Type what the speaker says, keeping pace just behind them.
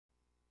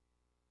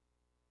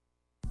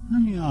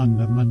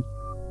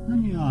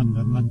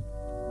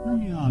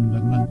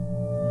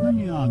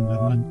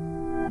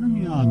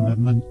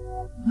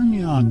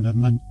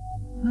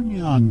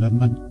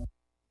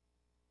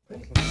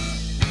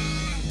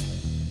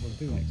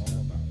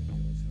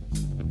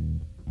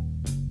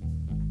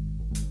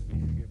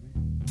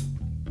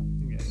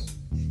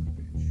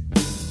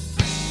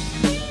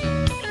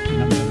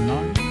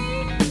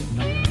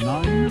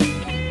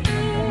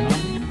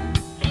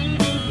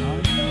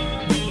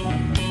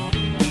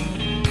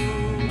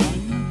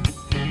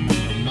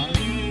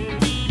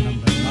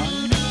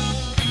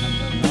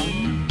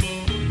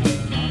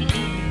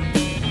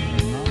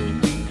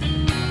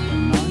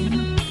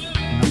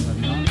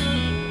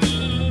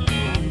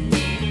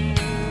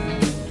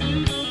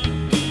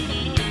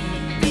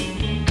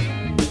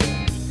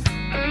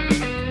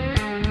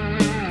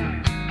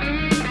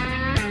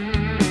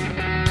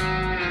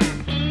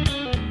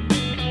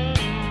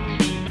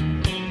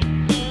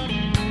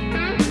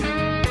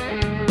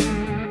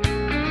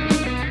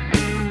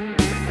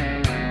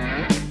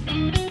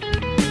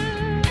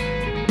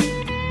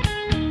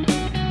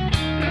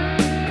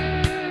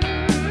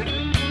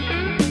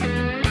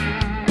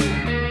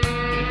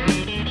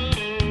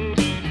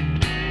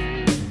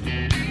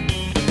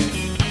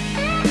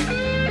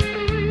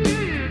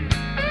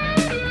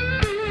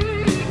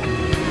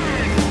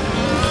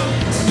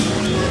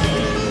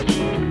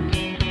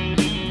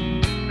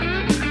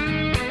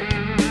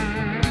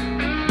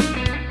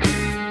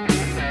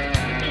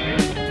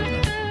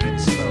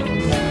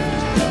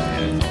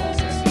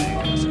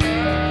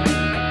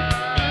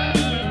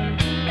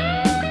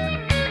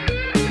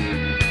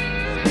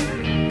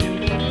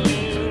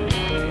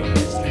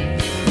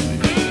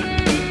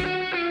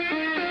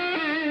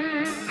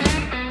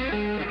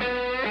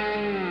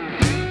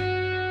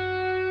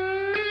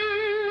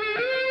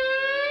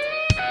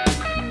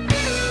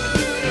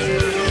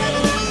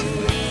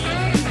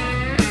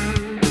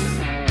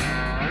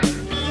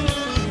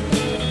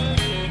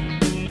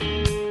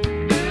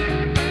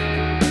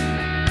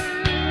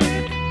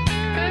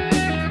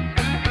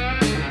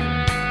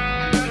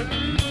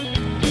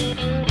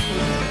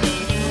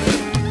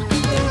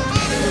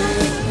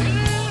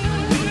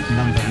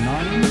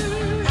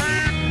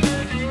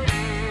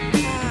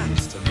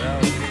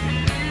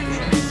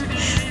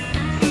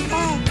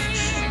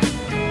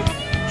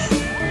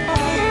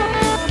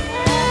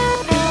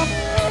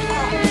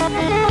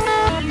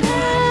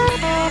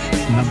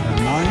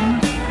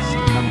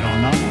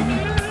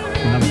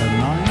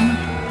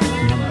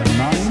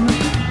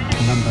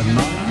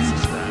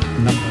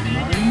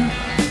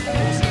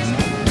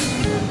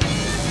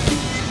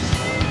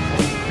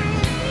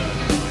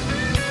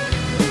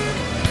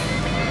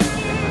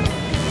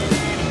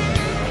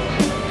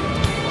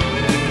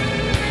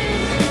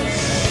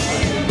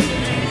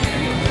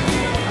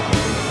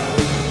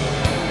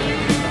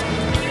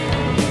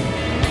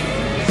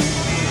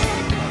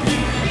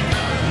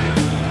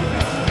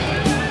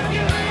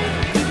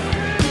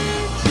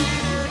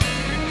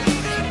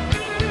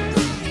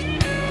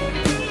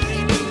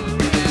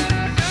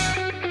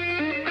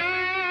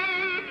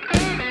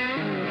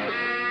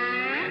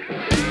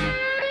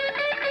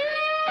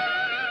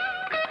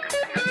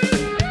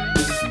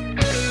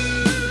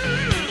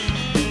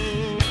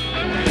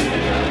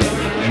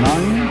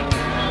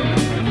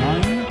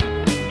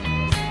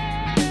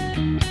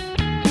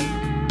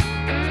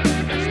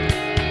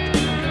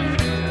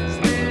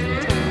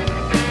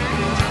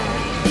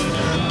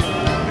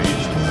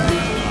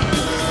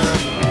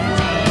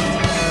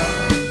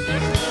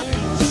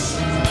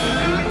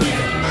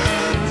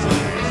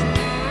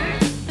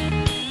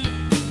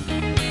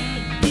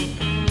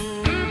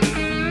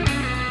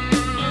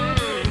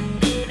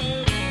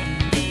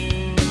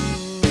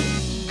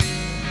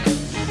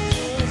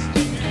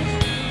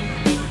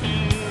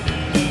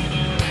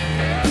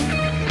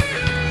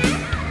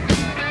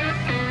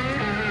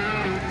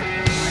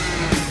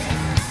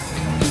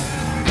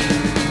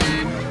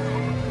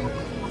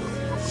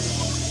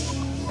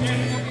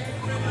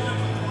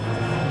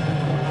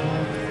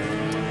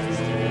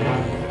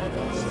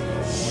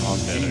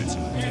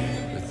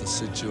with the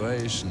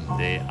situation.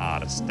 They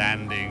are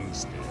standing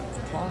still.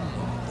 Upon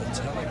the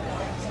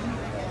telegraph.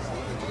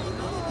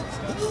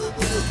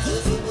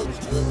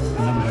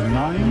 Number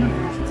 9.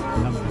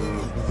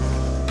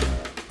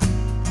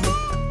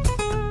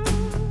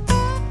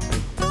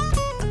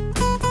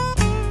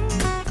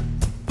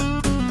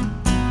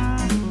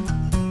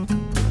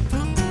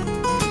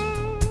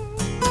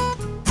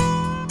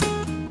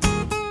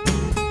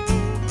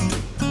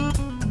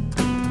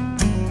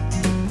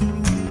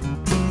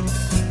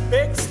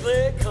 Big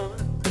sleigh coming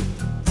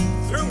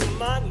through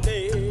my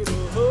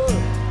neighborhood.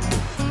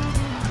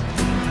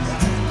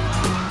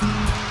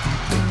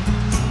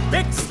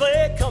 Big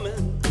sleigh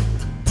coming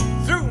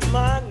through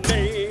my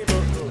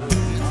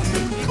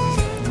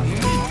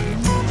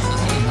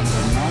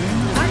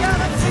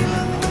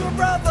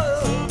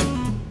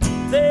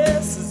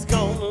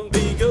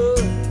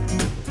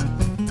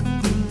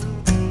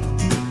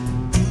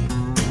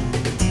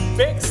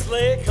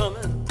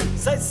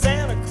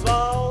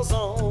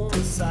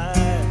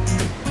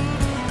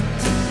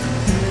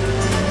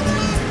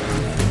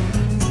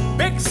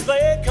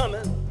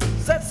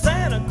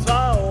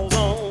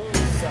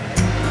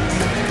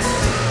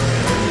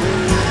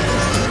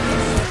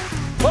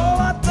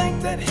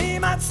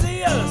might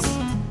see us,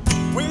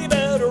 we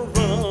better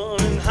run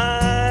and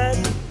hide.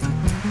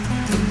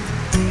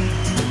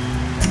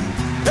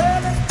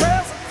 Well, there's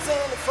presents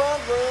in the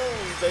front room,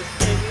 there's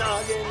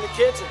eggnog in the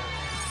kitchen.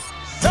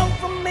 Some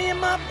for me and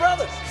my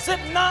brother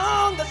sitting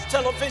on the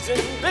television.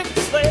 Big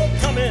sleigh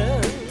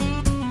coming,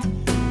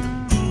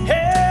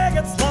 hair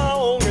gets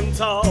long and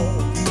tall.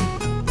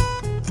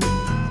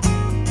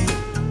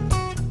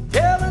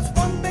 Yeah, there's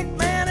one big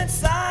man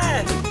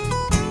inside,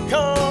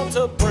 come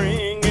to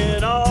bring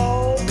it all.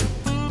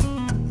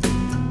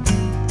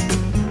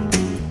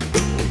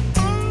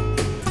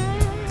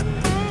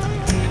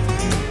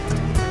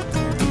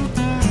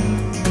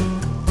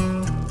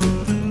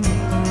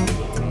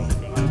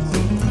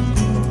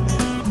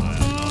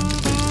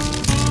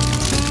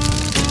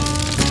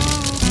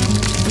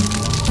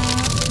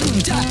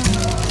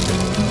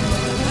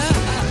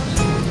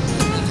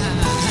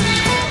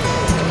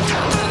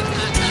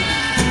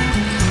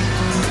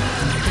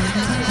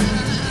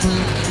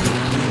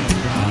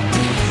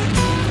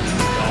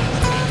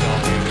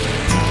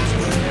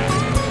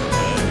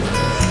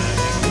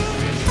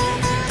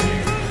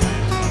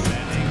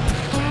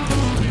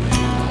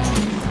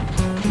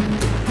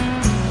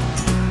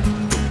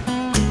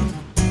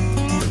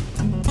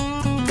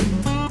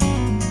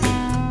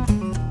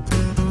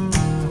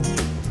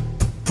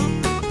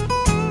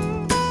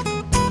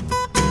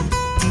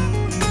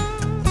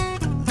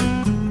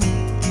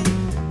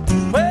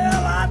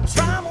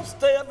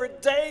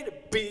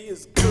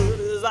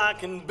 I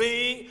can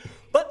be,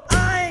 but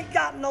I ain't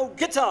got no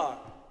guitar,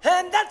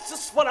 and that's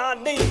just what I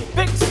need.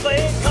 Big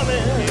sleigh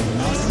coming,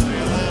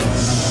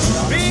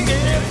 big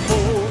it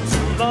for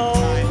too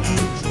long.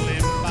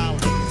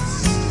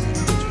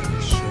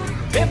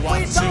 If we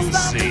don't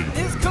stop eating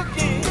his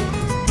cookies,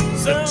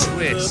 soon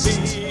we'll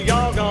be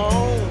all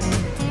gone.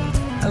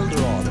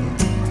 Eldorado.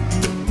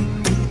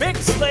 Big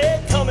sleigh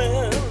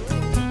coming,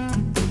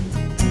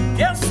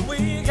 yes we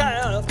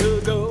have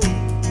to go.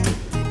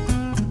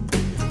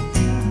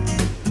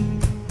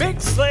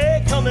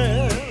 Sleigh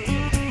coming,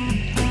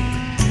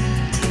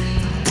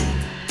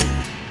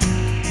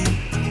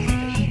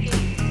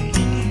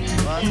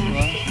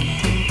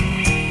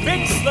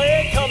 big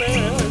sleigh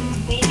coming,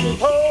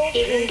 oh,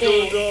 good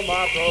to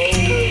my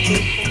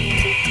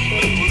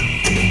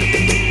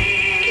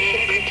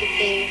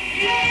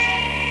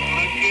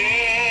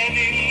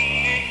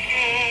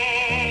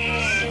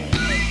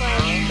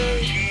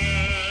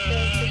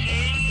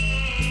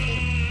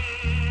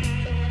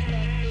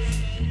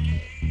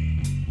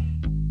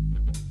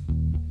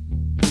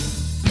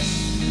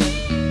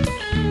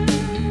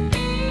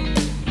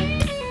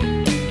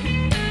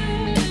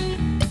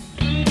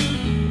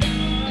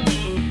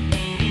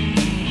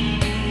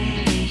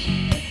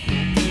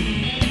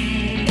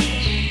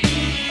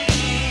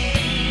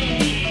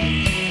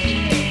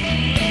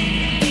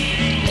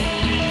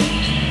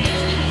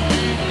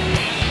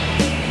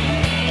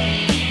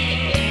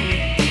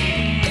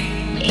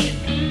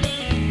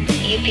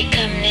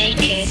become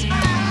naked.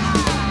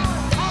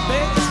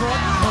 Big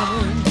truck